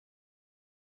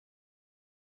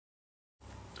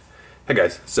Hi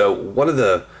guys. So one of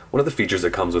the features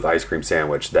that comes with Ice Cream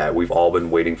Sandwich that we've all been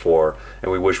waiting for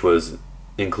and we wish was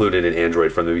included in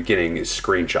Android from the beginning is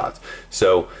screenshots.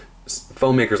 So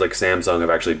phone makers like Samsung have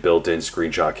actually built in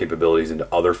screenshot capabilities into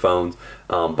other phones,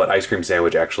 but Ice Cream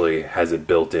Sandwich actually has it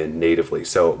built in natively.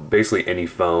 So basically any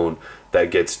phone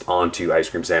that gets onto Ice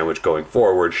Cream Sandwich going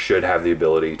forward should have the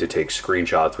ability to take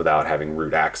screenshots without having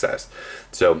root access.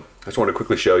 So I just want to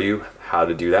quickly show you how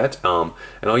to do that. And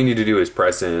all you need to do is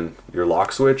press in your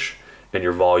lock switch and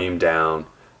your volume down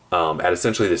at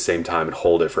essentially the same time and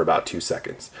hold it for about 2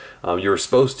 seconds. You were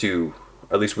supposed to,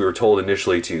 at least we were told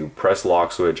initially, to press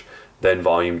lock switch, then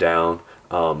volume down,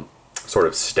 sort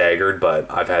of staggered, but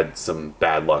I've had some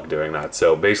bad luck doing that.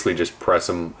 So basically just press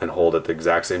them and hold at the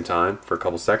exact same time for a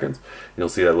couple seconds. And you'll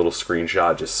see that little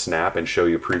screenshot just snap and show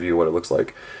you a preview of what it looks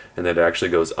like. And then it actually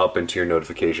goes up into your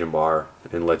notification bar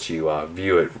and lets you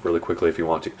view it really quickly if you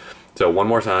want to. So one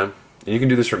more time, and you can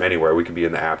do this from anywhere. We could be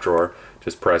in the app drawer.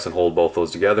 Just press and hold both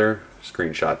those together,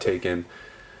 screenshot taken.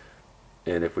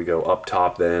 And if we go up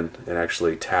top then and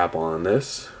actually tap on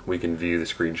this, we can view the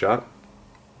screenshot.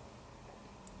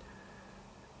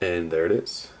 And there it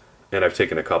is. And I've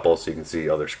taken a couple so you can see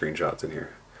other screenshots in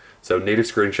here. So native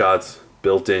screenshots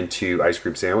built into Ice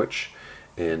Cream Sandwich,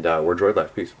 and we're Droid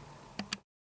Life. Peace.